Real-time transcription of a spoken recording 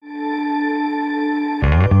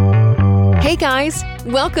Hey guys,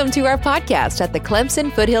 welcome to our podcast at the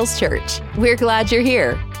Clemson Foothills Church. We're glad you're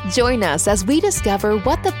here. Join us as we discover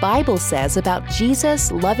what the Bible says about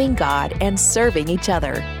Jesus loving God and serving each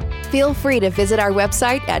other. Feel free to visit our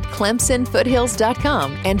website at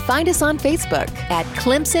clemsonfoothills.com and find us on Facebook at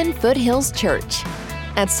Clemson Foothills Church.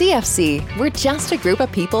 At CFC, we're just a group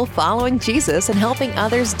of people following Jesus and helping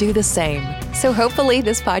others do the same. So hopefully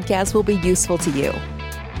this podcast will be useful to you.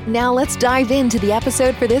 Now let's dive into the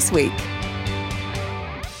episode for this week.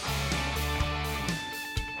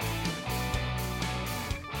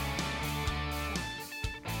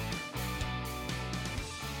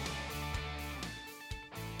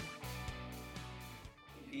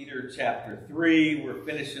 Peter chapter 3, we're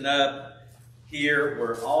finishing up here.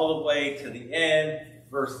 We're all the way to the end.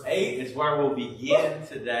 Verse 8 is where we'll begin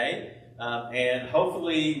today. And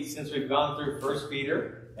hopefully, since we've gone through 1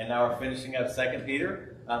 Peter and now we're finishing up 2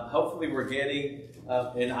 Peter, hopefully we're getting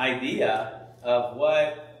an idea of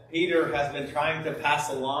what Peter has been trying to pass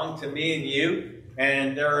along to me and you.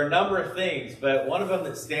 And there are a number of things, but one of them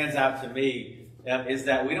that stands out to me is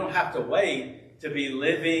that we don't have to wait to be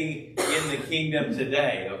living in the kingdom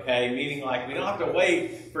today, okay? Meaning like we don't have to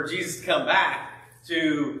wait for Jesus to come back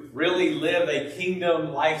to really live a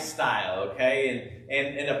kingdom lifestyle, okay?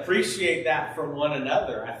 And appreciate that from one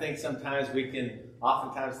another. I think sometimes we can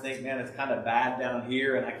oftentimes think, man, it's kind of bad down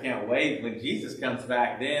here and I can't wait. When Jesus comes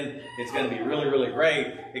back, then it's going to be really, really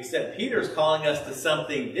great. Except Peter's calling us to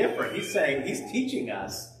something different. He's saying, he's teaching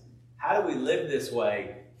us, how do we live this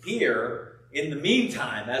way here in the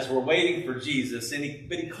meantime, as we're waiting for Jesus?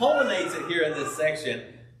 But he culminates it here in this section.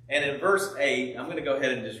 And in verse 8, I'm going to go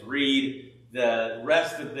ahead and just read the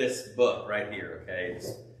rest of this book right here, okay?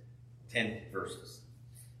 It's 10 verses.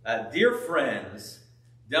 Dear friends,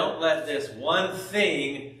 don't let this one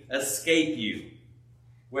thing escape you.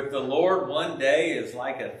 With the Lord, one day is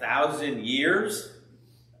like 1,000 years.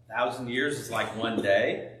 1,000 years is like one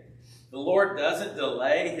day. The Lord doesn't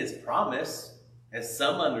delay his promise, as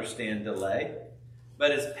some understand delay,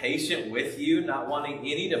 but is patient with you, not wanting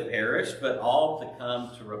any to perish, but all to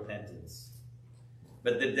come to repentance.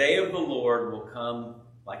 But the day of the Lord will come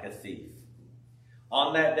like a thief.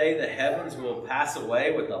 On that day, the heavens will pass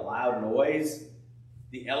away with a loud noise.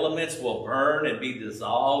 The elements will burn and be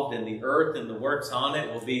dissolved, and the earth and the works on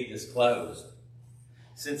it will be disclosed.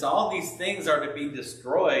 Since all these things are to be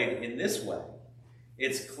destroyed in this way,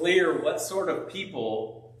 it's clear what sort of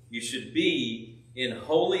people you should be in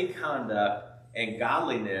holy conduct and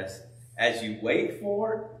godliness as you wait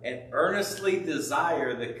for and earnestly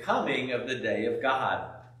desire the coming of the day of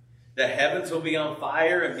God. The heavens will be on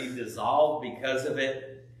fire and be dissolved because of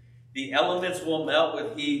it. The elements will melt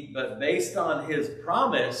with heat, but based on his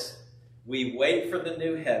promise, we wait for the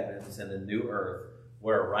new heavens and the new earth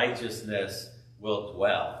where righteousness will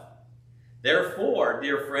dwell. Therefore,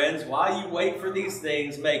 dear friends, while you wait for these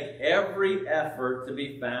things, make every effort to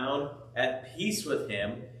be found at peace with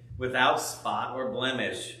him, without spot or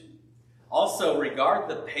blemish. Also, regard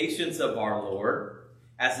the patience of our Lord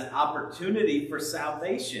as an opportunity for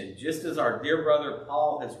salvation, just as our dear brother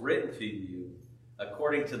Paul has written to you,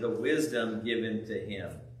 according to the wisdom given to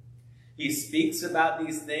him. He speaks about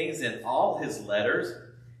these things in all his letters,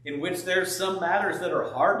 in which there are some matters that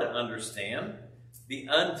are hard to understand. The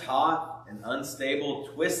untaught and unstable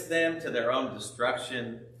twist them to their own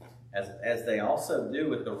destruction, as they also do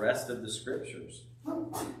with the rest of the scriptures.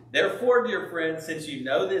 Therefore, dear friends, since you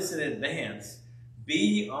know this in advance,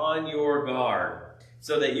 be on your guard,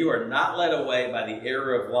 so that you are not led away by the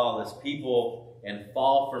error of lawless people and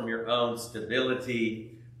fall from your own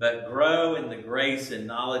stability, but grow in the grace and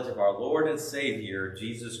knowledge of our Lord and Savior,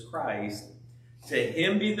 Jesus Christ. To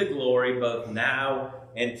him be the glory both now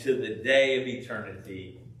and to the day of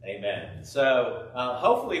eternity. Amen. So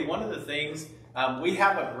hopefully one of the things, we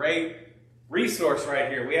have a great resource right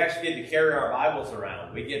here. We actually get to carry our Bibles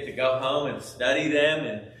around. We get to go home and study them,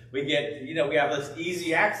 and we get, we have this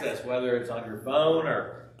easy access, whether it's on your phone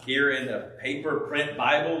or here in a paper print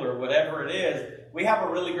Bible or whatever it is. We have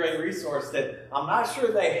a really great resource that I'm not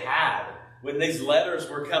sure they had when these letters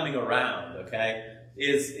were coming around, okay,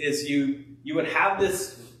 is you would have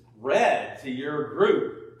this read to your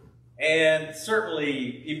group. And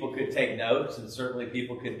certainly people could take notes, and certainly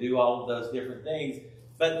people could do all of those different things.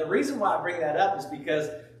 But the reason why I bring that up is because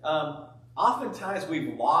oftentimes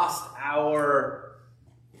we've lost our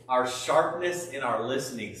sharpness in our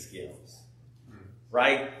listening skills,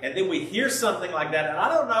 right? And then we hear something like that, and I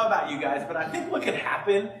don't know about you guys, but I think what can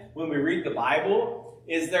happen when we read the Bible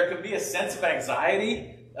is there can be a sense of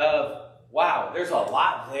anxiety of, wow, there's a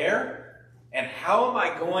lot there. And how am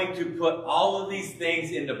I going to put all of these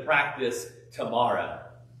things into practice tomorrow?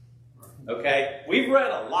 Okay? We've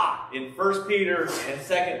read a lot in 1 Peter and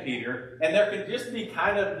 2 Peter, and there can just be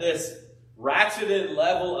kind of this ratcheted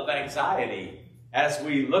level of anxiety as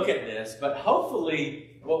we look at this. But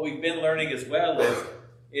hopefully what we've been learning as well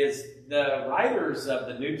is the writers of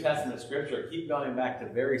the New Testament Scripture keep going back to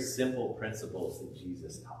very simple principles that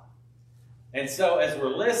Jesus taught. And so as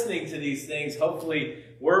we're listening to these things, hopefully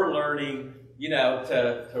we're learning,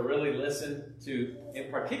 to really listen to,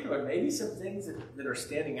 in particular, maybe some things that are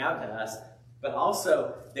standing out to us, but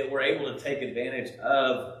also that we're able to take advantage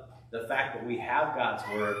of the fact that we have God's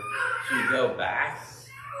Word to go back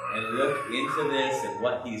and look into this and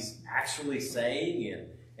what He's actually saying.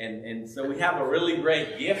 And so we have a really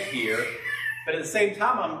great gift here. But at the same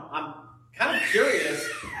time, I'm kind of curious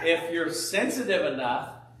if you're sensitive enough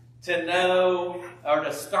to know or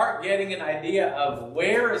to start getting an idea of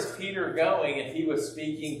where is Peter going if he was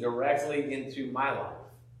speaking directly into my life.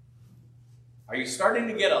 Are you starting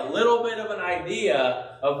to get a little bit of an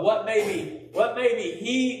idea of what maybe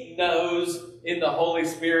he knows in the Holy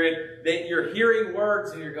Spirit, that you're hearing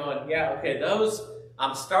words and you're going, yeah, okay, those,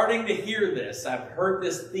 I'm starting to hear this. I've heard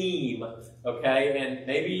this theme, okay, and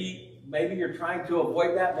maybe you're trying to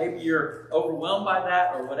avoid that. Maybe you're overwhelmed by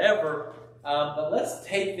that or whatever. But let's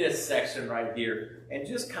take this section right here and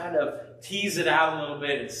just kind of tease it out a little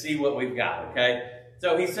bit and see what we've got, okay?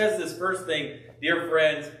 So he says this first thing, dear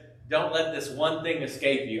friends, don't let this one thing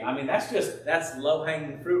escape you. I mean, that's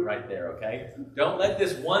low-hanging fruit right there, okay? Don't let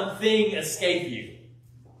this one thing escape you,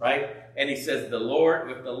 right? And he says, with the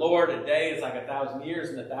Lord, a day is like 1,000 years,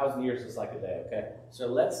 and 1,000 years is like a day, okay? So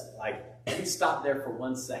let's stop there for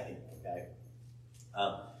 1 second, okay?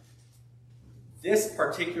 This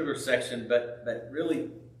particular section, but really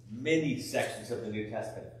many sections of the New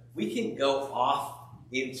Testament, we can go off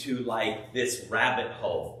into this rabbit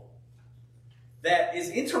hole that is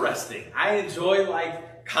interesting. I enjoy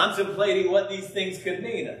contemplating what these things could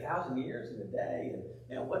mean. 1,000 years in a day,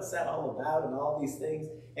 and what's that all about, and all these things.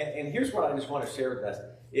 And here's what I just want to share with us,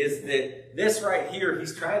 is that this right here,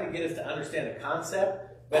 he's trying to get us to understand a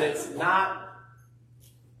concept, but it's not.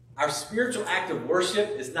 Our spiritual act of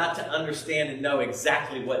worship is not to understand and know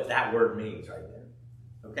exactly what that word means right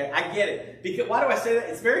there. Okay, I get it. Because why do I say that?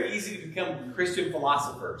 It's very easy to become Christian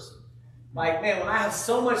philosophers. Man, when I have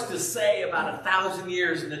so much to say about 1,000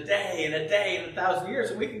 years and a day and a day and 1,000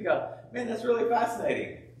 years, and we can go, man, that's really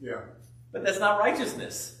fascinating. Yeah. But that's not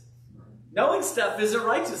righteousness. Knowing stuff isn't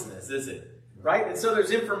righteousness, is it? Right? And so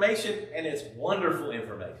there's information, and it's wonderful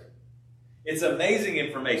information. It's amazing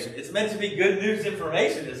information. It's meant to be good news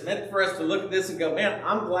information. It's meant for us to look at this and go, man,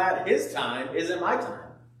 I'm glad his time isn't my time.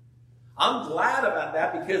 I'm glad about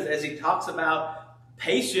that because as he talks about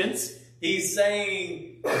patience, he's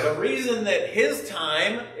saying the reason that his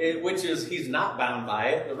time, which is he's not bound by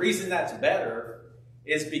it, the reason that's better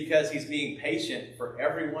is because he's being patient for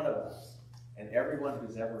every one of us and everyone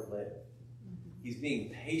who's ever lived. He's being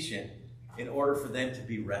patient in order for them to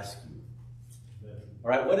be rescued. All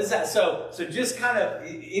right, what is that? So just kind of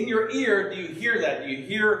in your ear, do you hear that? Do you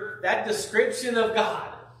hear that description of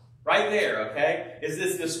God right there, okay? Is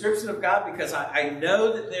this description of God? Because I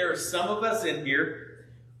know that there are some of us in here,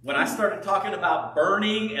 when I started talking about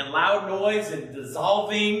burning and loud noise and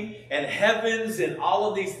dissolving and heavens and all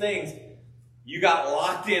of these things, you got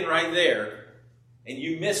locked in right there and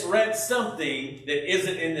you misread something that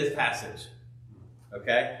isn't in this passage,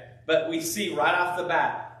 okay? But we see right off the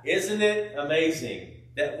bat, isn't it amazing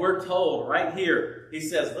that we're told right here, he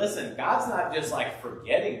says, listen, God's not just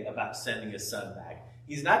forgetting about sending his son back.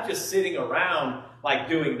 He's not just sitting around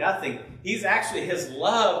doing nothing. He's actually, his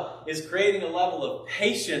love is creating a level of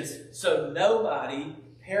patience so nobody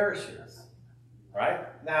perishes. Right?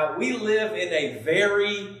 Now, we live in a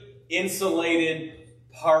very insulated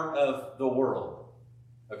part of the world.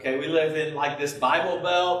 Okay, we live in this Bible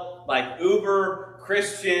Belt, uber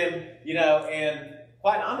Christian, and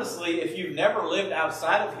quite honestly, if you've never lived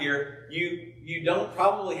outside of here, you don't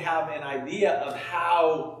probably have an idea of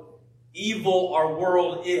how evil our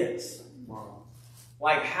world is.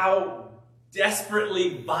 How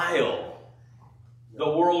desperately vile the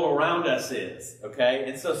world around us is. Okay?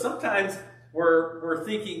 And so sometimes we're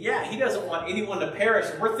thinking, yeah, he doesn't want anyone to perish.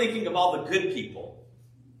 And we're thinking of all the good people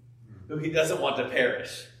who he doesn't want to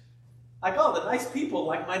perish. The nice people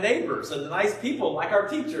like my neighbors, and the nice people like our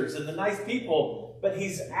teachers, and the nice people. But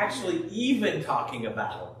he's actually even talking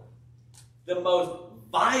about the most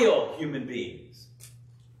vile human beings.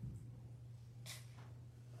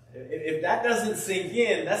 If that doesn't sink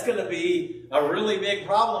in, that's going to be a really big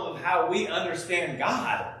problem of how we understand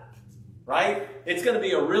God, right? It's going to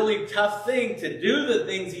be a really tough thing to do the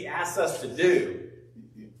things he asks us to do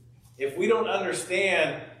if we don't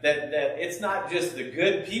understand that it's not just the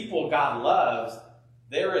good people God loves,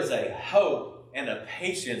 there is a hope and a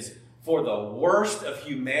patience for the worst of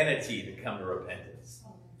humanity to come to repentance.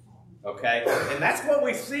 Okay? And that's what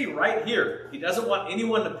we see right here. He doesn't want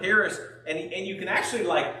anyone to perish. And you can actually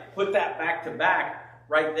put that back to back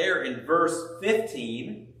right there in verse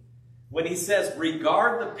 15 when he says,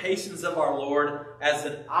 regard the patience of our Lord as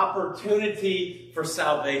an opportunity for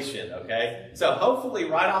salvation. Okay? So hopefully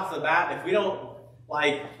right off the bat, if we don't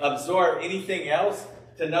absorb anything else,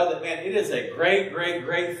 to know that, man, it is a great, great,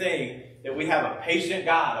 great thing that we have a patient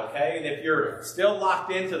God, okay? And if you're still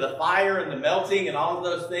locked into the fire and the melting and all of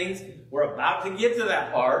those things, we're about to get to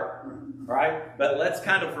that part, right? But let's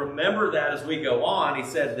kind of remember that as we go on. He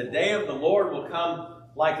said, the day of the Lord will come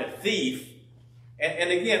like a thief.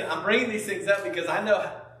 And again, I'm bringing these things up because I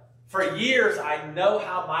know for years I know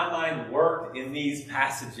how my mind worked in these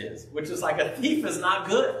passages, which is like a thief is not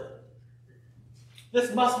good.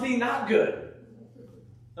 This must be not good.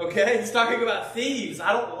 Okay, he's talking about thieves.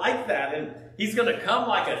 I don't like that. And he's going to come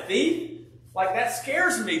like a thief? That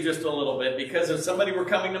scares me just a little bit, because if somebody were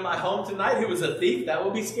coming to my home tonight who was a thief, that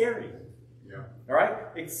would be scary. Yeah. All right?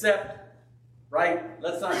 Except,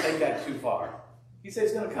 let's not take that too far. He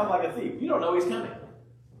says he's going to come like a thief. You don't know he's coming.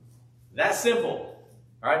 That's simple.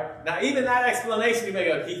 All right? Now, even that explanation, you may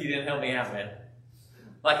go, Keith, you didn't help me out, man.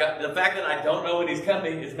 The fact that I don't know when he's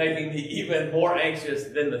coming is making me even more anxious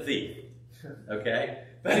than the thief. Okay?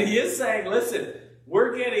 But he is saying, listen,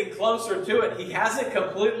 we're getting closer to it. He hasn't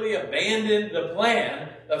completely abandoned the plan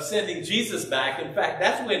of sending Jesus back. In fact,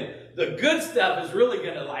 that's when the good stuff is really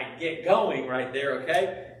going to get going right there,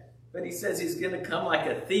 okay? But he says he's going to come like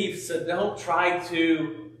a thief, so don't try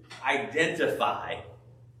to identify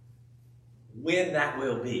when that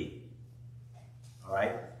will be. All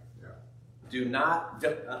right? Yeah. Do not,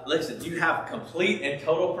 listen, you have complete and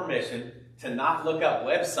total permission to not look up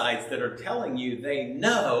websites that are telling you they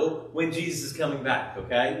know when Jesus is coming back,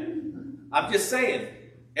 okay? I'm just saying,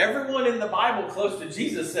 everyone in the Bible close to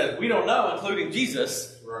Jesus said, we don't know, including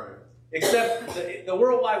Jesus. Right. Except the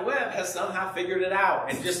World Wide Web has somehow figured it out.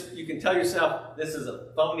 And just, you can tell yourself, this is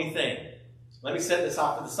a phony thing. Let me set this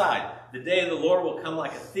off to the side. The day of the Lord will come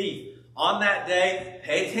like a thief. On that day,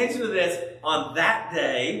 pay attention to this, on that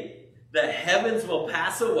day, the heavens will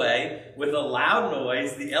pass away with a loud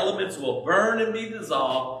noise, the elements will burn and be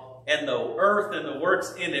dissolved, and the earth and the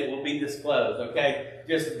works in it will be disclosed. Okay?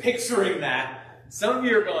 Just picturing that. Some of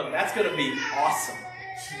you are going, that's going to be awesome.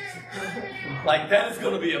 That is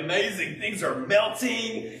going to be amazing. Things are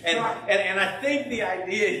melting. And I think the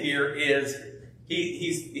idea here is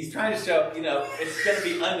he's trying to show, it's going to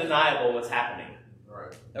be undeniable what's happening.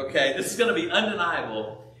 Right. Okay? This is going to be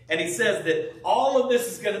undeniable. And he says that all of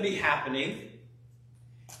this is going to be happening.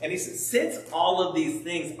 And he says, since all of these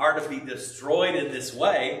things are to be destroyed in this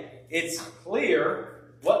way, it's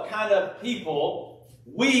clear what kind of people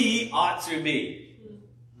we ought to be.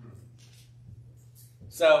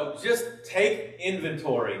 So just take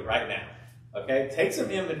inventory right now. Okay? Take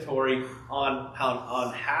some inventory on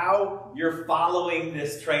how you're following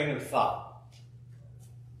this train of thought.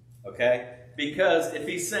 Okay? Because if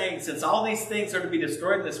he's saying, since all these things are to be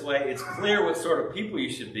destroyed this way, it's clear what sort of people you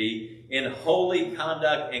should be in holy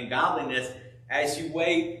conduct and godliness as you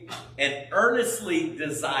wait and earnestly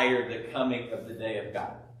desire the coming of the day of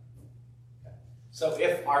God. So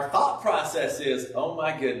if our thought process is, oh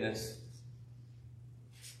my goodness,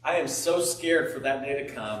 I am so scared for that day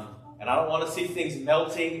to come, and I don't want to see things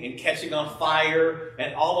melting and catching on fire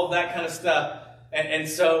and all of that kind of stuff. And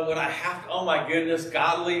so when I have to, oh my goodness,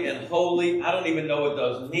 godly and holy, I don't even know what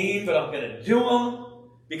those mean, but I'm going to do them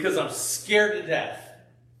because I'm scared to death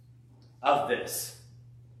of this.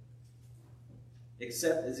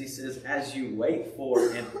 Except, as he says, as you wait for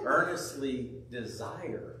and earnestly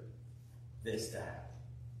desire this to happen.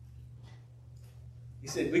 He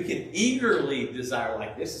said, we can eagerly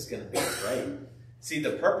desire, this is going to be great. See,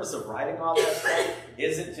 the purpose of writing all that stuff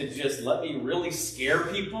isn't to just let me really scare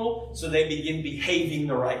people so they begin behaving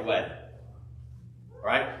the right way.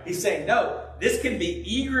 Right? He's saying, no, this can be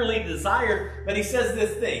eagerly desired, but he says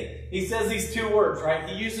this thing. He says these two words, right?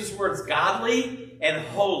 He uses words godly and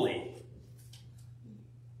holy.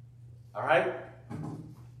 All right?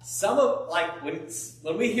 Some of,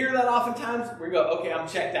 when we hear that oftentimes, we go, okay, I'm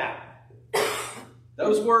checked out.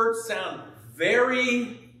 Those words sound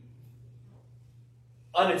very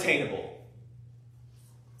unattainable.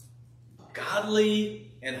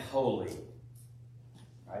 Godly and holy.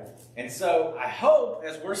 Right? And so I hope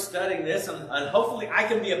as we're studying this, and hopefully I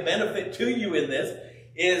can be a benefit to you in this,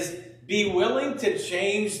 is be willing to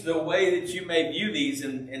change the way that you may view these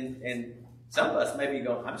and Some of us maybe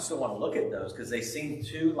go, I just don't want to look at those because they seem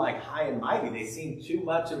too high and mighty. They seem too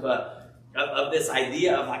much of this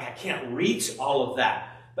idea of I can't reach all of that.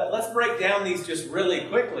 But let's break down these just really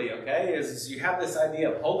quickly, okay? Is you have this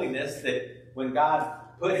idea of holiness that when God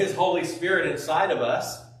put his Holy Spirit inside of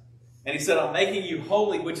us, and he said, I'm making you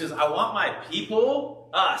holy, which is I want my people,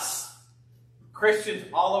 us, Christians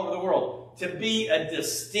all over the world, to be a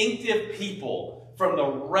distinctive people from the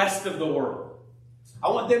rest of the world. I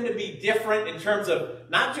want them to be different in terms of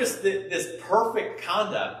not just this perfect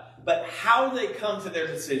conduct, but how they come to their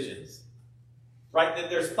decisions. Right? That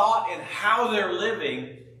there's thought in how they're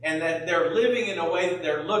living, and that they're living in a way that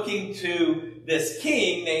they're looking to this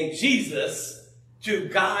king named Jesus to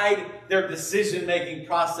guide their decision-making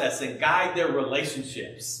process and guide their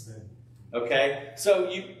relationships. Okay?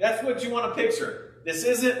 So that's what you want to picture. This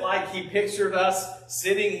isn't like he pictured us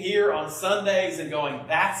sitting here on Sundays and going,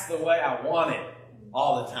 that's the way I want it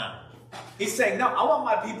all the time. He's saying, no, I want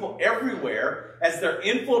my people everywhere as they're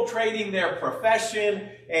infiltrating their profession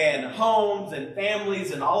and homes and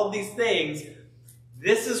families and all of these things.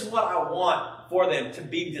 This is what I want for them, to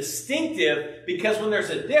be distinctive, because when there's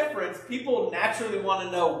a difference, people naturally want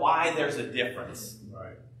to know why there's a difference.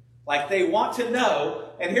 Right. Like they want to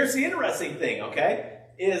know, and here's the interesting thing, okay,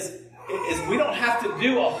 is we don't have to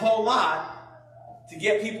do a whole lot to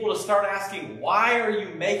get people to start asking, why are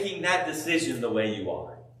you making that decision the way you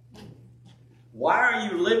are? Why are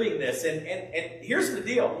you living this? And here's the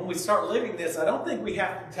deal. When we start living this, I don't think we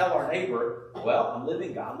have to tell our neighbor, well, I'm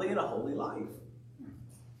living godly and a holy life.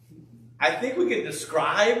 I think we can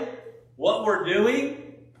describe what we're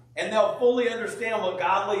doing, and they'll fully understand what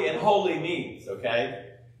godly and holy means, okay?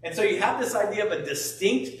 And so you have this idea of a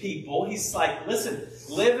distinct people. He's like, listen,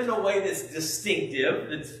 live in a way that's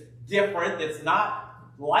distinctive, that's different, that's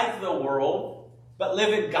not like the world, but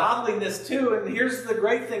live in godliness too. And here's the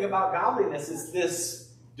great thing about godliness is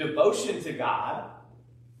this devotion to God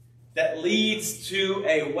that leads to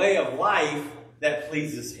a way of life that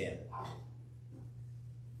pleases him.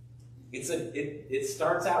 It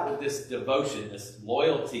starts out with this devotion, this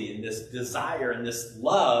loyalty, and this desire, and this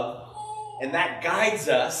love, and that guides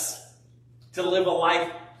us to live a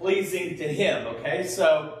life pleasing to him, okay?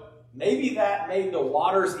 So maybe that made the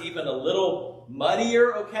waters even a little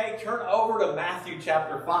muddier, okay? Turn over to Matthew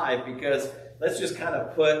chapter 5, because let's just kind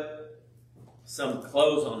of put some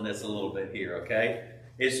clothes on this a little bit here, okay?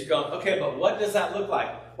 It's you're going, okay, but what does that look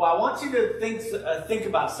like? Well, I want you to think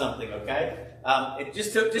about something, okay?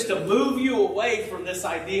 Just to move you away from this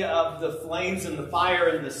idea of the flames and the fire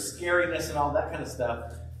and the scariness and all that kind of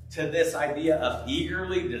stuff to this idea of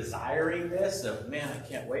eagerly desiring this, of, man, I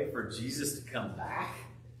can't wait for Jesus to come back.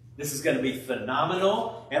 This is going to be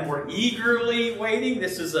phenomenal, and we're eagerly waiting.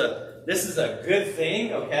 This is a good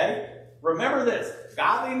thing, okay? Remember this,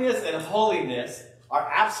 godliness and holiness are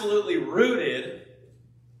absolutely rooted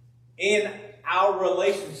in our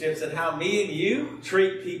relationships and how me and you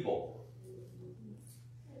treat people.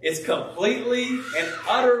 It's completely and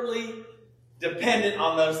utterly dependent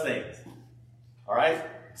on those things. All right?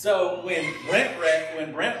 So when Brent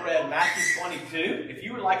read Matthew 22, if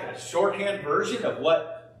you would like a shorthand version of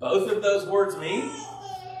what both of those words mean,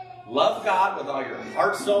 love God with all your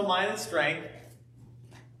heart, soul, mind, and strength.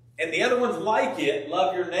 And the other one's like it,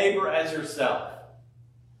 love your neighbor as yourself.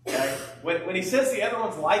 Okay? When he says the other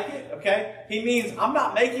one's like it, okay, he means I'm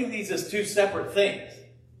not making these as two separate things.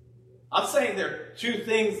 I'm saying they're two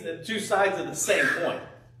things, two sides of the same coin.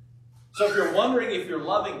 So if you're wondering if you're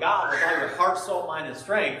loving God with all your heart, soul, mind, and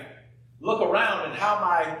strength, look around and how am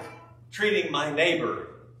I treating my neighbor?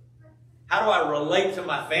 How do I relate to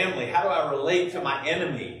my family? How do I relate to my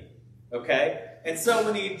enemy? Okay? And so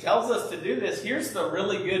when he tells us to do this, here's the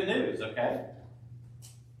really good news, okay?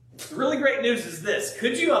 The really great news is this.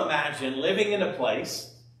 Could you imagine living in a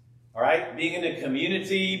place, all right, being in a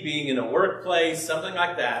community, being in a workplace, something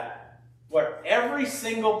like that, where every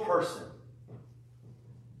single person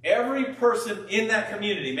in that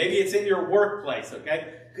community, maybe it's in your workplace,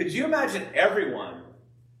 okay? Could you imagine everyone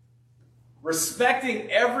respecting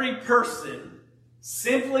every person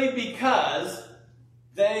simply because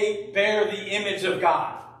they bear the image of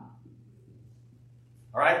God?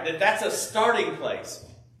 All right? That's a starting place.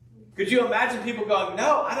 Could you imagine people going,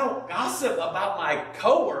 no, I don't gossip about my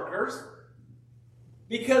coworkers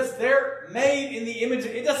because they're made in the image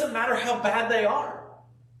of, it doesn't matter how bad they are.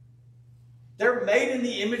 They're made in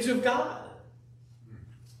the image of God.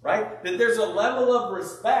 Right? That there's a level of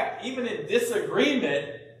respect, even in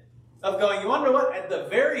disagreement, of going, you wonder what? At the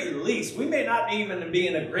very least, we may not even be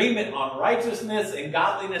in agreement on righteousness and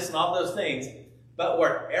godliness and all those things, but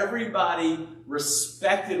where everybody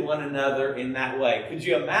respected one another in that way. Could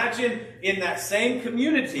you imagine in that same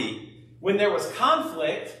community when there was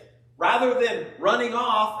conflict, rather than running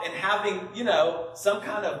off and having, some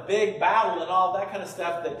kind of big battle and all that kind of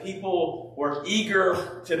stuff, that people were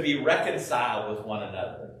eager to be reconciled with one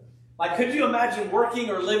another? Like, could you imagine working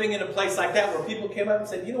or living in a place like that where people came up and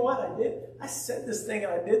said, you know what, I said this thing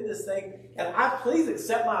and I did this thing, and please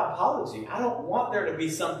accept my apology. I don't want there to be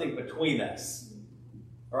something between us.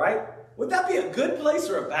 All right? Would that be a good place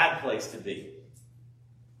or a bad place to be?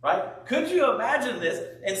 Right? Could you imagine this?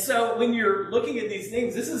 And so when you're looking at these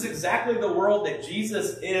things, this is exactly the world that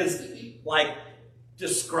Jesus is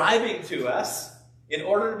describing to us in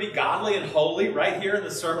order to be godly and holy right here in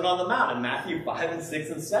the Sermon on the Mount in Matthew 5 and 6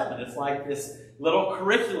 and 7. It's like this little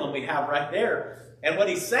curriculum we have right there. And what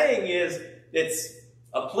he's saying is, it's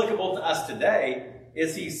applicable to us today,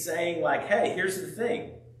 is he's saying hey, here's the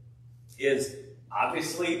thing, is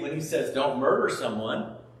obviously when he says don't murder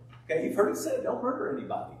someone, okay, you've heard him say don't murder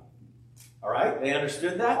anybody. All right? They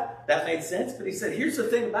understood that. That made sense. But he said, here's the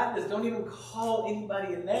thing about this. Don't even call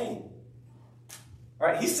anybody a name. All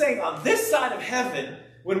right? He's saying on this side of heaven,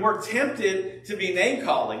 when we're tempted to be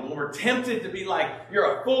name-calling, when we're tempted to be like,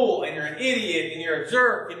 you're a fool, and you're an idiot, and you're a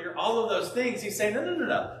jerk, and you're all of those things, he's saying,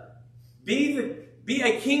 no. Be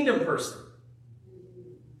a kingdom person.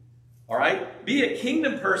 All right? Be a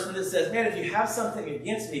kingdom person that says, man, if you have something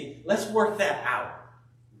against me, let's work that out.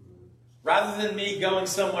 Rather than me going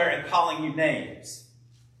somewhere and calling you names.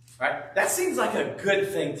 Right? That seems like a good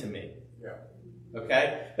thing to me. Yeah.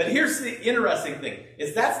 Okay? But here's the interesting thing,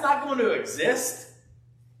 is that's not going to exist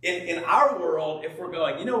in our world if we're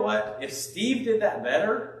going, you know what? If Steve did that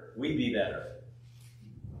better, we'd be better.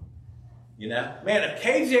 Man, if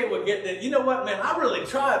KJ would get that, you know what, man, I really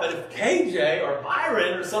try, but if KJ or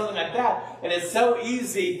Byron or something like that, and it's so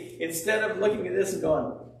easy, instead of looking at this and going,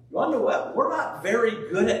 you want to know what? We're not very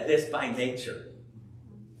good at this by nature.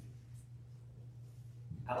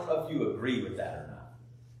 I don't know if you agree with that or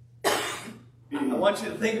not. I want you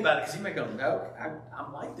to think about it, because you may go, no,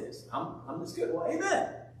 I'm like this. I'm this good. Well, amen.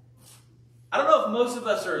 I don't know if most of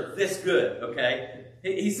us are this good, okay?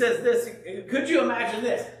 He says this, could you imagine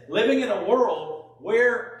this? Living in a world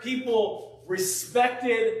where people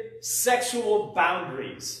respected sexual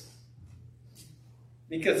boundaries.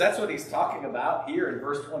 Because that's what he's talking about here in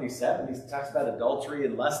verse 27. He talks about adultery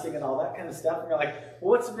and lusting and all that kind of stuff. And you're like,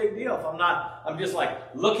 well, what's the big deal? If I'm just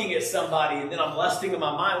looking at somebody and then I'm lusting in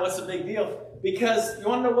my mind, what's the big deal? Because you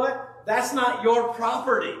want to know what? That's not your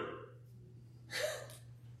property.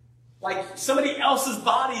 Somebody else's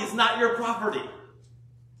body is not your property.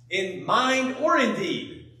 In mind or in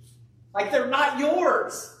deed. They're not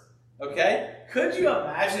yours. Okay? Could you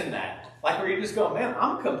imagine that? Where you just go, man,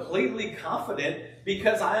 I'm completely confident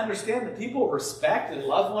because I understand that people respect and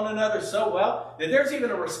love one another so well that there's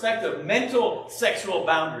even a respect of mental sexual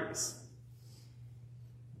boundaries.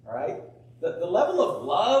 All right? The level of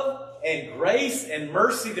love and grace and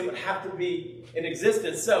mercy that would have to be in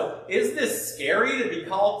existence. So, is this scary to be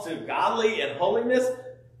called to godly and holiness?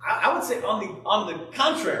 I would say on the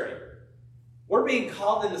contrary. We're being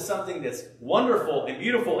called into something that's wonderful and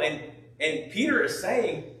beautiful. And Peter is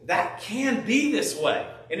saying that can be this way.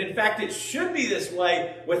 And in fact, it should be this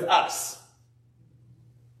way with us.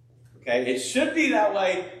 Okay? It should be that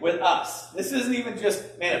way with us. This isn't even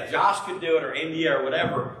just, man, if Josh could do it or India or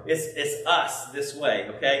whatever. It's us this way.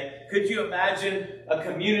 Okay? Could you imagine a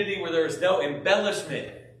community where there was no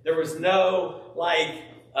embellishment? There was no,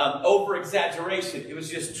 over-exaggeration. It was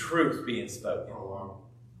just truth being spoken. Oh, wow.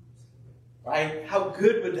 Right? How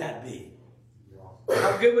good would that be?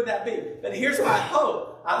 How good would that be? But here's my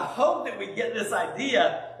hope. I hope that we get this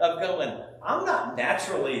idea of going, I'm not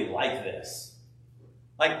naturally like this.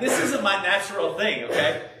 This isn't my natural thing,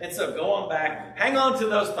 okay? And so go on back. Hang on to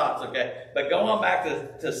those thoughts, okay? But go on back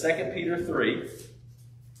to 2 Peter 3.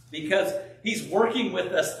 Because he's working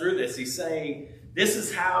with us through this. He's saying, this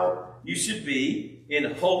is how you should be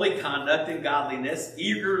in holy conduct and godliness,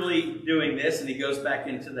 eagerly doing this. And he goes back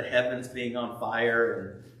into the heavens being on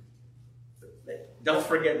fire. And don't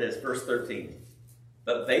forget this, verse 13.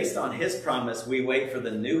 But based on his promise, we wait for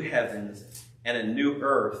the new heavens and a new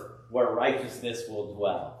earth where righteousness will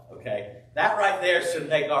dwell. Okay? That right there should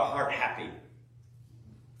make our heart happy.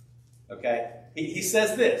 Okay? He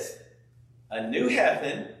says this, a new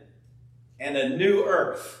heaven and a new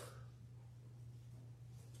earth.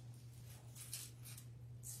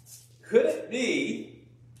 Could it be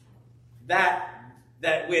that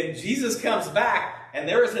when Jesus comes back, and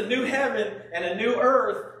there is a new heaven and a new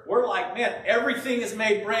earth, we're like, man, everything is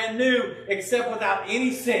made brand new except without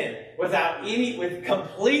any sin, with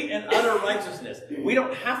complete and utter righteousness. We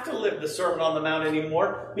don't have to live the Sermon on the Mount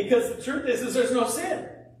anymore, because the truth is there's no sin.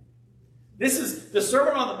 This is the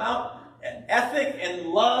Sermon on the Mount. Ethic and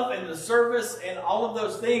love and the service and all of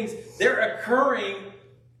those things, they're occurring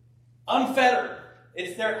unfettered.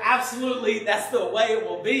 That's the way it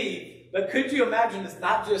will be. But could you imagine, it's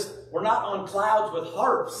not just, we're not on clouds with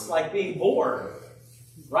harps like being bored,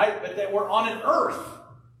 right? But that we're on an earth,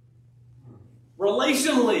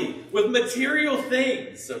 relationally, with material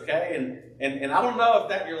things, okay? And I don't know if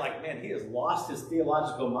that you're like, man, he has lost his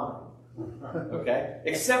theological mind. Okay?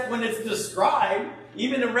 Except when it's described,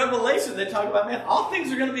 even in Revelation, they talk about, man, all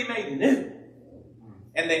things are going to be made new.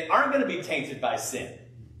 And they aren't going to be tainted by sin.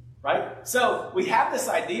 Right? So we have this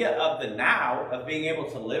idea of the now, of being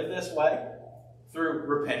able to live this way through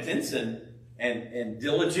repentance and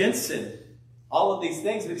diligence and all of these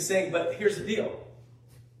things. But he's saying, but here's the deal.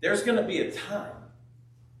 There's going to be a time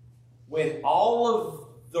when all of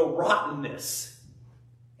the rottenness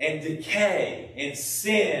and decay and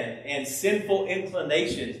sin and sinful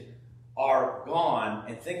inclinations are gone.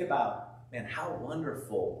 And think about, man, how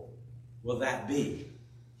wonderful will that be?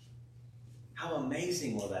 How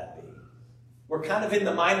amazing will that be? We're kind of in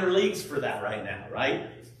the minor leagues for that right now, right?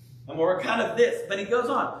 And we're kind of this. But he goes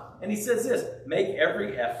on, and he says this, make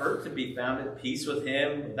every effort to be found at peace with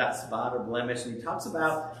him without spot or blemish. And he talks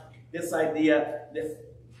about this idea,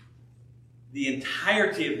 the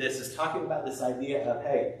entirety of this is talking about this idea of,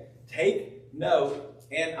 hey, take note,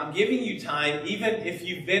 and I'm giving you time, even if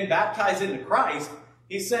you've been baptized into Christ.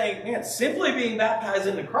 He's saying, man, simply being baptized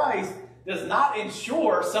into Christ does not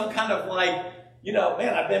ensure some kind of like,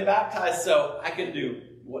 man, I've been baptized so I can do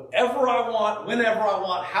whatever I want, whenever I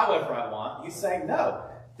want, however I want. He's saying, no,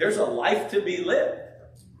 there's a life to be lived,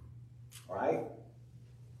 right?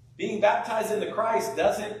 Being baptized into Christ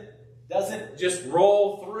doesn't just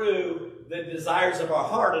roll through the desires of our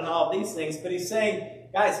heart and all these things, but he's saying,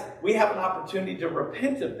 guys, we have an opportunity to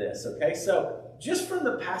repent of this, okay? So just from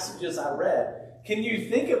the passages I read, can you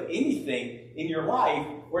think of anything in your life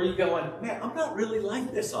where you're going, man, I'm not really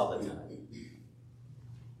like this all the time?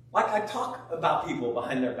 Like I talk about people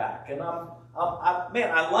behind their back, and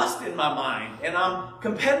I lust in my mind, and I'm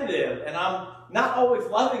competitive, and I'm not always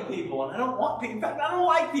loving people, and I don't want people. In fact, I don't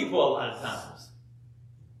like people a lot of times.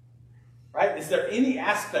 Right? Is there any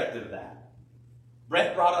aspect of that?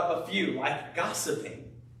 Brett brought up a few, like gossiping,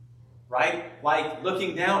 right? Like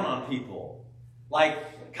looking down on people,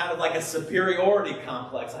 like kind of like a superiority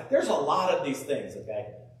complex. Like there's a lot of these things,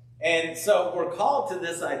 okay? And so we're called to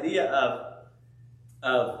this idea of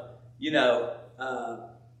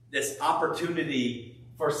this opportunity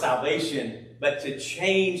for salvation, but to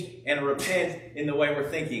change and repent in the way we're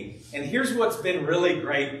thinking. And here's what's been really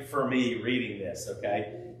great for me reading this,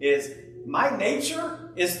 okay, is my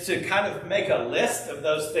nature is to kind of make a list of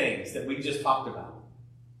those things that we just talked about.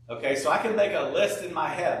 Okay, so I can make a list in my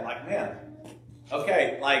head, like, man,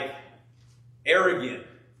 okay, like arrogant,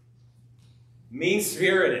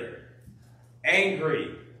 mean-spirited,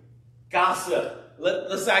 angry, gossip.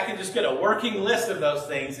 Let's say I can just get a working list of those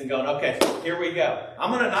things and going, okay, here we go.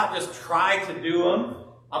 I'm going to not just try to do them.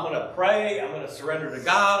 I'm going to pray. I'm going to surrender to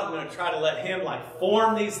God. I'm going to try to let Him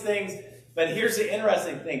form these things. But here's the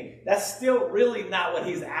interesting thing. That's still really not what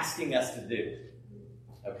He's asking us to do.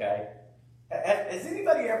 Okay? Has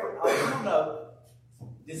anybody ever, I don't know,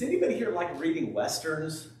 does anybody here like reading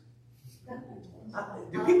Westerns?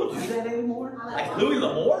 Do people do that anymore? Like Louis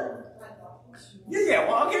L'Amour? Yeah,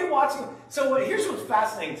 well, okay, watching. So here's what's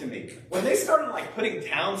fascinating to me. When they started putting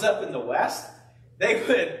towns up in the West,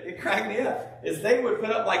 it cracked me up, is they would put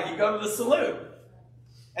up you go to the saloon.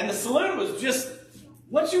 And the saloon was just,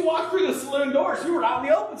 once you walk through the saloon doors, you were out in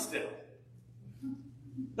the open still.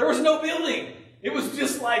 There was no building. It was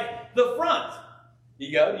just the front.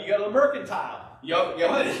 You go to the mercantile. You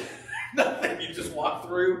go nothing. You just walk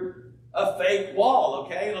through a fake wall,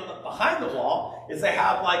 okay? And behind the wall is they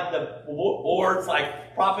have the boards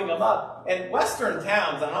propping them up. And Western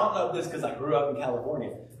towns, and I don't know this because I grew up in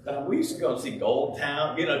California, but we used to go and see gold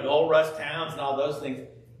rush towns and all those things.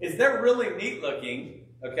 They're really neat looking,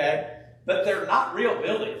 okay? But they're not real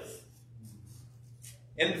buildings.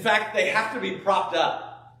 In fact, they have to be propped up.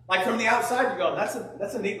 From the outside, you're going,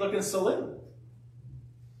 that's a neat looking saloon.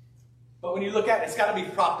 But when you look at it, it's got to be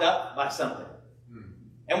propped up by something.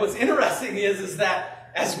 And what's interesting is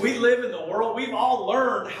that as we live in the world, we've all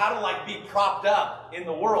learned how to be propped up in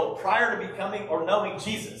the world prior to becoming or knowing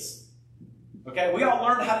Jesus. Okay, we all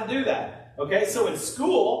learned how to do that. Okay, so in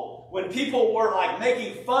school, when people were like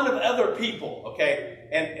making fun of other people, okay?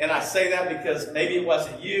 And I say that because maybe it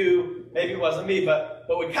wasn't you, maybe it wasn't me, but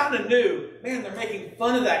we kind of knew, man, they're making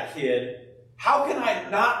fun of that kid. How can I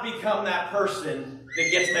not become that person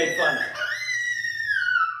that gets made fun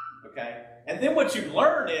of? Okay? And then what you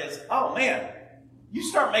learn is, oh man, you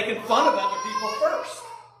start making fun of other people first.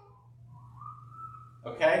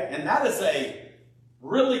 Okay? And that is a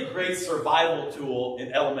really great survival tool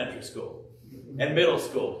in elementary school and middle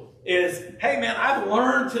school. Is, hey man, I've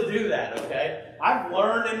learned to do that, okay? I've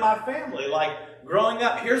learned in my family, like growing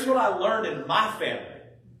up, here's what I learned in my family,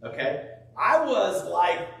 okay? I was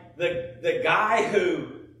like the guy who,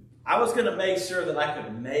 I was going to make sure that I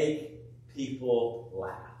could make people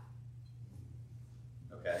laugh,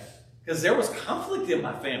 okay? Because there was conflict in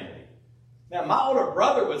my family. Now, my older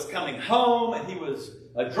brother was coming home, and he was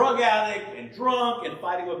a drug addict and drunk and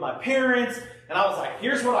fighting with my parents, and I was like,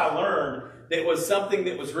 here's what I learned. That was something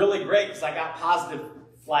that was really great because I got positive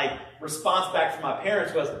response back from my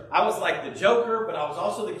parents was I was like the joker, but I was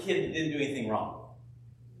also the kid that didn't do anything wrong.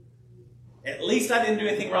 At least I didn't do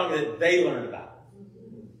anything wrong that they learned about.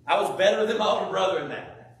 I was better than my older brother in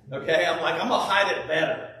that. Okay? I'm like, I'm going to hide it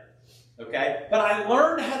better. Okay? But I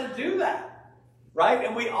learned how to do that. Right?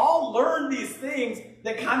 And we all learn these things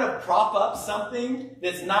that kind of prop up something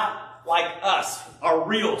that's not like us, our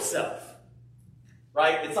real self.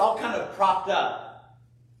 Right? It's all kind of propped up.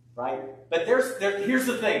 Right? But here's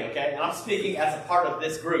the thing, okay? And I'm speaking as a part of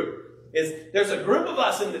this group. There's a group of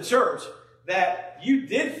us in the church that you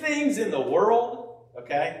did things in the world,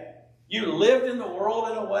 okay? You lived in the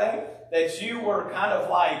world in a way that you were kind of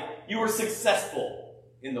like, you were successful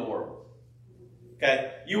in the world.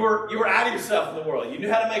 Okay? You were out of yourself in the world. You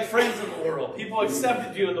knew how to make friends in the world. People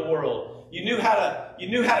accepted you in the world. You knew how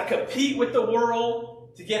to compete with the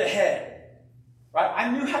world to get ahead. Right?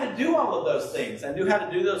 I knew how to do all of those things. I knew how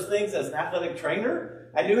to do those things as an athletic trainer.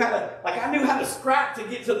 I knew how to scrap to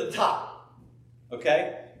get to the top.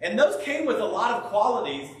 Okay? And those came with a lot of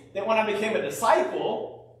qualities that when I became a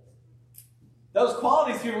disciple, those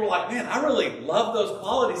qualities, people were like, man, I really love those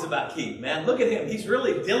qualities about Keith, man. Look at him. He's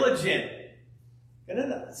really diligent.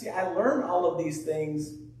 And see, I learned all of these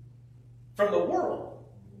things from the world.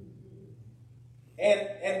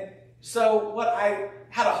 And so what I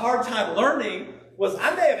had a hard time learning was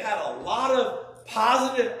I may have had a lot of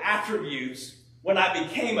positive attributes when I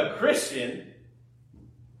became a Christian,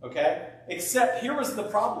 okay? Except here was the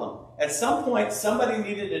problem. At some point, somebody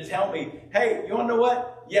needed to tell me, hey, you want to know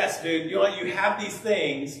what? Yes, dude, you have these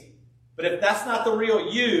things, but if that's not the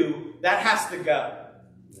real you, that has to go.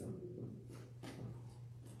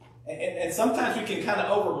 And sometimes we can kind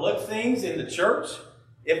of overlook things in the church.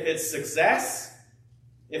 If it's success,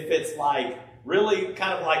 if it's like really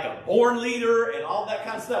kind of like a born leader and all that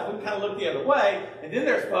kind of stuff, we can kind of look the other way. And then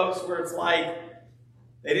there's folks where it's like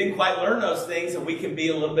they didn't quite learn those things, and we can be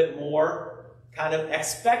a little bit more kind of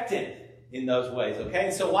expectant in those ways, okay?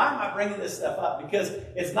 And so why am I bringing this stuff up? Because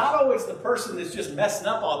it's not always the person that's just messing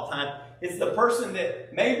up all the time. It's the person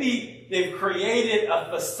that maybe they've created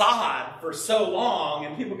a facade for so long,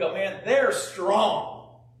 and people go, man, they're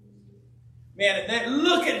strong. Man, and then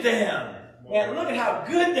look at them. Man, look at how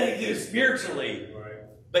good they do spiritually. Right.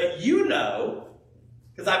 But you know,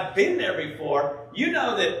 because I've been there before, you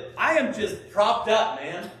know that I am just propped up,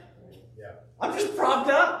 man. Yeah. I'm just propped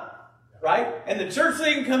up, right? And the church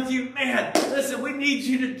thing comes to you, man, listen, we need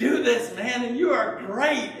you to do this, man, and you are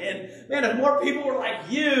great. And, man, if more people were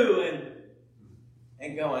like you,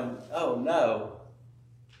 and going, oh, no,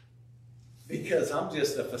 because I'm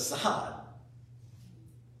just a facade.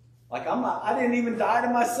 Like, I didn't even die to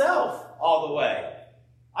myself all the way.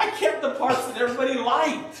 I kept the parts that everybody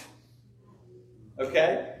liked.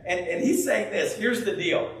 Okay? And he's saying this. Here's the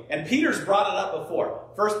deal. And Peter's brought it up before.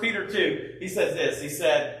 1 Peter 2, he says this. He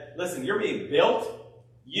said, listen, you're being built,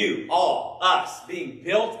 you, all, us, being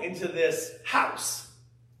built into this house.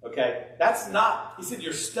 Okay? That's not, he said,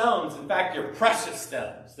 your stones, in fact, your precious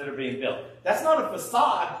stones that are being built. That's not a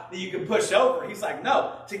facade that you can push over. He's like,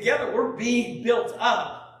 no, together we're being built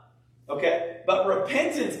up. Okay? But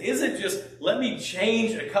repentance isn't just, let me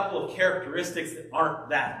change a couple of characteristics that aren't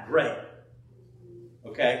that great.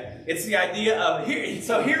 Okay? It's the idea of,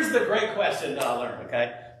 so here's the great question that I learned,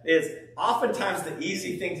 okay? Is oftentimes the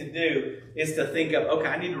easy thing to do is to think of, okay,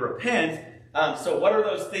 I need to repent. So what are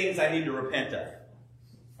those things I need to repent of?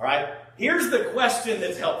 All right? Here's the question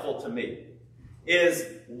that's helpful to me. Is,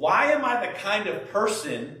 why am I the kind of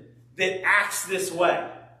person that acts this way?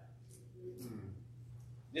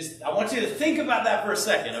 I want you to think about that for a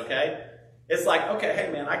second, okay? It's like, okay,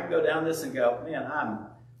 hey, man, I can go down this and go, man, I'm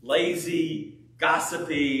lazy,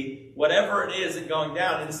 gossipy, whatever it is, and going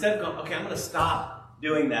down. Instead of going, okay, I'm going to stop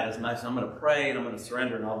doing that as much. I'm going to pray and I'm going to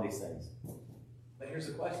surrender and all these things. But here's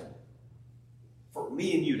the question for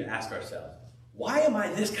me and you to ask ourselves. Why am I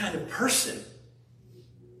this kind of person?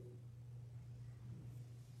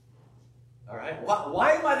 All right?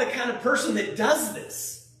 Why am I the kind of person that does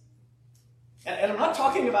this? And I'm not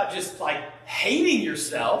talking about just like hating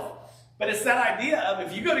yourself, but it's that idea of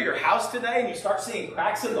if you go to your house today and you start seeing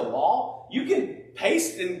cracks in the wall, you can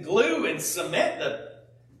paste and glue and cement the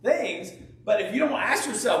things, but if you don't ask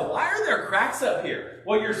yourself, why are there cracks up here?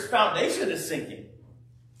 Well, your foundation is sinking.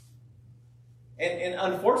 And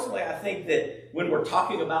unfortunately, I think that when we're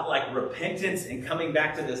talking about like repentance and coming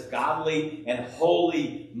back to this godly and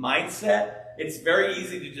holy mindset, it's very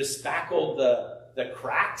easy to just spackle the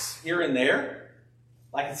cracks here and there.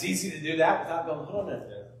 Like it's easy to do that without going, hold on a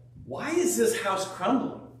minute. Why is this house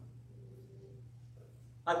crumbling?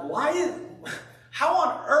 Like how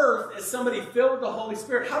on earth is somebody filled with the Holy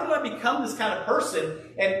Spirit? How did I become this kind of person?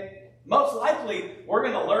 And most likely, we're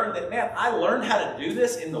going to learn that, man, I learned how to do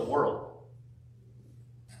this in the world.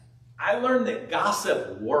 I learned that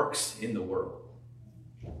gossip works in the world.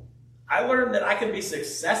 I learned that I can be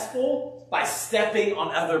successful by stepping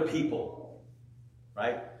on other people,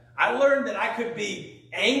 right? I learned that I could be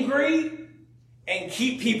angry and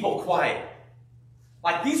keep people quiet.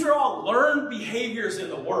 Like these are all learned behaviors in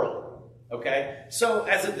the world, okay? So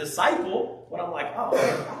as a disciple, when I'm like, oh,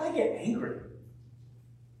 man, why do I get angry?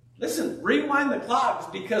 Listen, rewind the clocks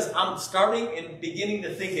because I'm starting and beginning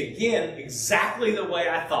to think again exactly the way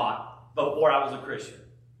I thought before I was a Christian.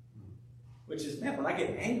 Which is, man, when I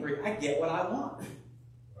get angry, I get what I want.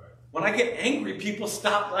 When I get angry, people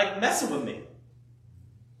stop like messing with me.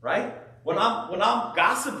 Right? When I'm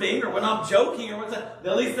gossiping or when I'm joking or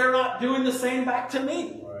at least they're not doing the same back to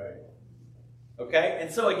me. Right. Okay?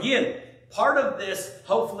 And so again, part of this,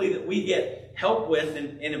 hopefully, that we get help with,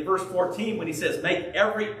 and in verse 14, when he says, make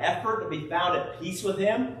every effort to be found at peace with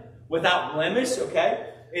him without blemish, okay?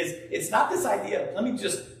 It's not this idea of let me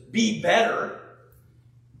just be better,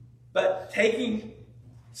 but taking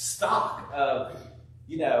stock of,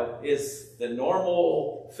 is the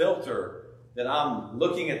normal filter that I'm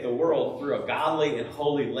looking at the world through a godly and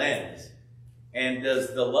holy lens. And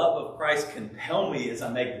does the love of Christ compel me as I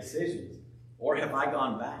make decisions? Or have I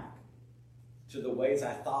gone back to the ways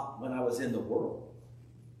I thought when I was in the world?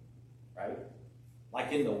 Right?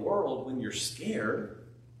 Like in the world, when you're scared,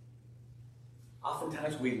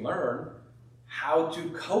 oftentimes we learn how to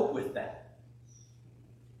cope with that.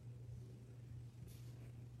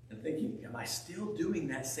 And thinking, am I still doing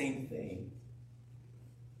that same thing?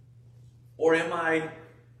 Or am I,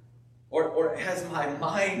 or has my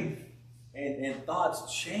mind and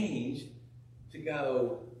thoughts changed to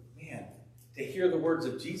go, man, to hear the words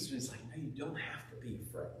of Jesus, it's like, no, you don't have to be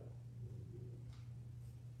afraid.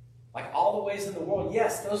 Like all the ways in the world,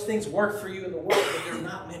 yes, those things work for you in the world, but they're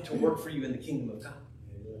not meant to work for you in the kingdom of God.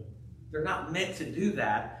 They're not meant to do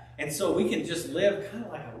that. And so we can just live kind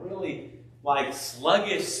of like a really like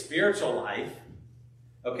sluggish spiritual life.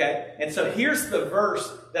 Okay? And so here's the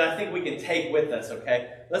verse that I think we can take with us,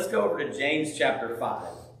 okay? Let's go over to James chapter 5.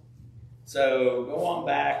 So go on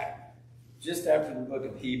back just after the book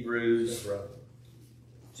of Hebrews.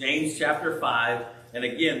 James chapter 5. And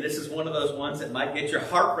again, this is one of those ones that might get your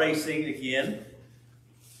heart racing again.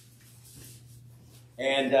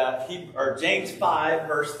 And James 5,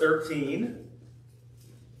 verse 13.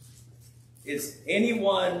 Is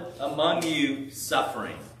anyone among you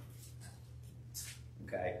suffering?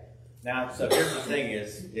 Okay. Now, so here's the thing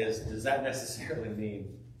is does that necessarily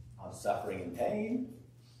mean I'm suffering in pain?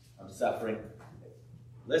 I'm suffering.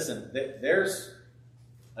 Listen, there's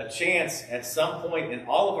a chance at some point in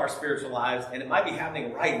all of our spiritual lives, and it might be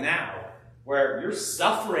happening right now, where you're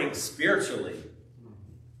suffering spiritually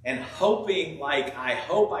and hoping, like, I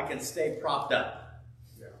hope I can stay propped up.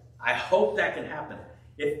 Yeah. I hope that can happen.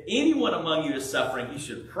 If anyone among you is suffering, he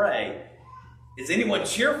should pray. Is anyone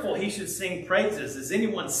cheerful? He should sing praises. Is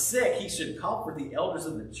anyone sick? He should call for the elders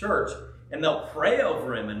of the church, and they'll pray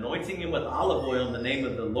over him, anointing him with olive oil in the name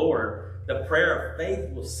of the Lord. The prayer of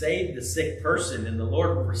faith will save the sick person, and the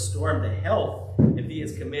Lord will restore him to health. If he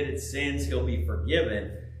has committed sins, he'll be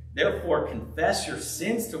forgiven. Therefore, confess your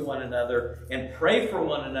sins to one another and pray for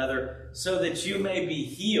one another so that you may be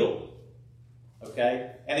healed.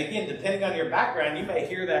 Okay? And again, depending on your background, you may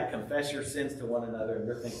hear that, confess your sins to one another, and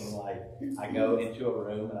you're thinking like, I go into a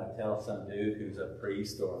room and I tell some dude who's a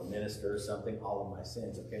priest or a minister or something, all of my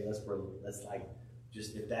sins. Okay, let's like,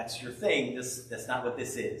 just if that's your thing, that's not what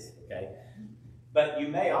this is. Okay? But you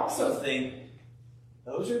may also think,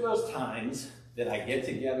 those are those times that I get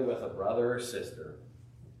together with a brother or sister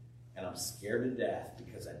and I'm scared to death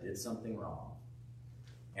because I did something wrong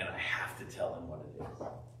and I have to tell them what it is.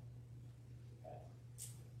 Okay.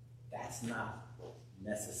 That's not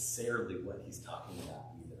necessarily what he's talking about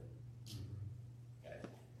either. Okay.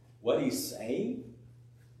 What he's saying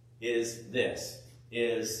is this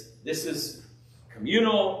is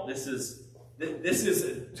communal, this is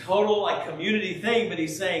a total like community thing, but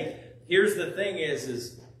he's saying, here's the thing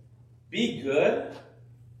is be good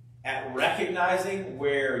at recognizing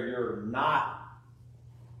where you're not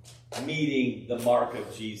meeting the mark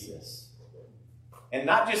of Jesus. And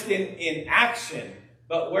not just in action,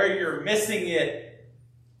 but where you're missing it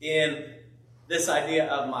in this idea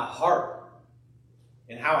of my heart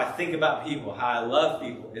and how I think about people, how I love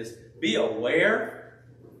people, is be aware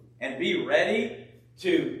and be ready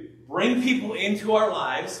to bring people into our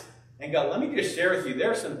lives and go, let me just share with you,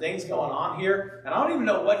 there are some things going on here, and I don't even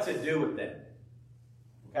know what to do with them.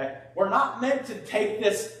 Okay? We're not meant to take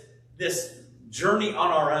this journey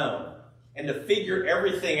on our own and to figure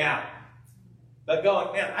everything out. But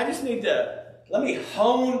going, man, I just need to, let me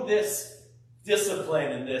hone this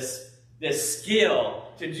discipline and this skill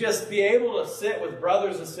to just be able to sit with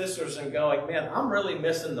brothers and sisters and going, man, I'm really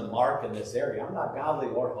missing the mark in this area. I'm not godly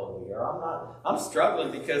or holy, or I'm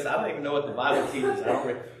struggling because I don't even know what the Bible teaches.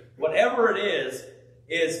 Whatever it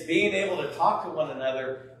is being able to talk to one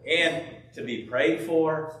another and to be prayed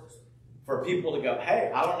for people to go,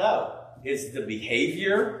 hey, I don't know, is the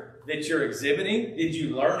behavior that you're exhibiting, did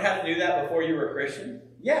you learn how to do that before you were a Christian?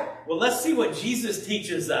 Yeah. Well, let's see what Jesus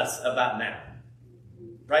teaches us about now.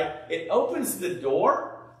 Right? It opens the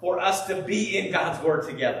door for us to be in God's Word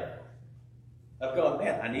together. Of going,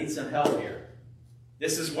 man, I need some help here.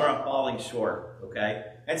 This is where I'm falling short, okay?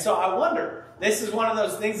 And so I wonder, this is one of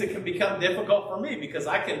those things that can become difficult for me because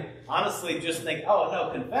I can honestly just think, oh,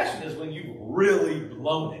 no, confession is when you've really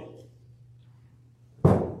blown it.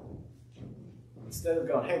 Instead of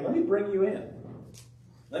going, hey, let me bring you in.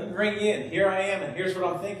 Let me bring you in. Here I am, and here's what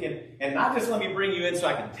I'm thinking. And not just let me bring you in so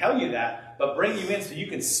I can tell you that, but bring you in so you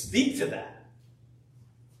can speak to that.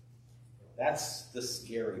 That's the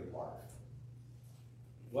scary part.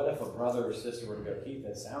 What if a brother or sister were to go, Keith,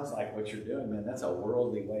 that sounds like what you're doing, man. That's a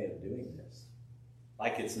worldly way of doing this.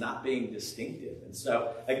 Like it's not being distinctive. And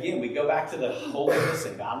so, again, we go back to the holiness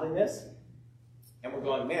and godliness. And we're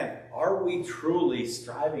going, man, are we truly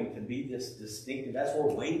striving to be this distinctive, as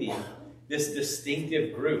we're waiting, this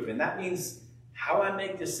distinctive group? And that means how I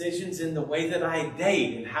make decisions in the way that I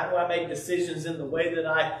date, and how do I make decisions in the way that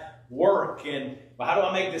I work, and how do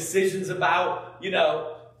I make decisions about,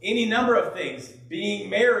 any number of things, being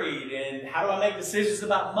married, and how do I make decisions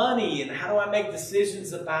about money, and how do I make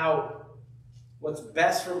decisions about what's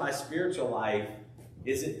best for my spiritual life?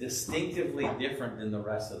 Is it distinctively different than the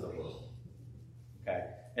rest of the world? Okay,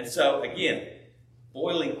 and so again,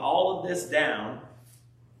 boiling all of this down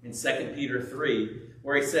in 2 Peter 3,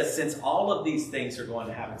 where he says, since all of these things are going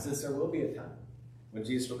to happen, since there will be a time when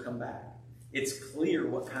Jesus will come back, it's clear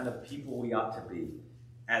what kind of people we ought to be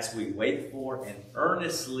as we wait for and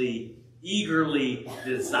earnestly, eagerly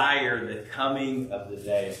desire the coming of the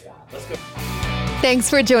day of God. Let's go. Thanks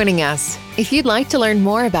for joining us. If you'd like to learn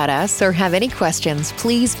more about us or have any questions,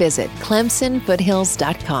 please visit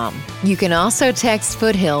ClemsonFoothills.com. You can also text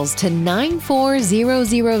Foothills to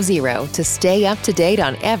 94000 to stay up to date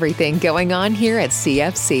on everything going on here at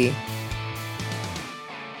CFC.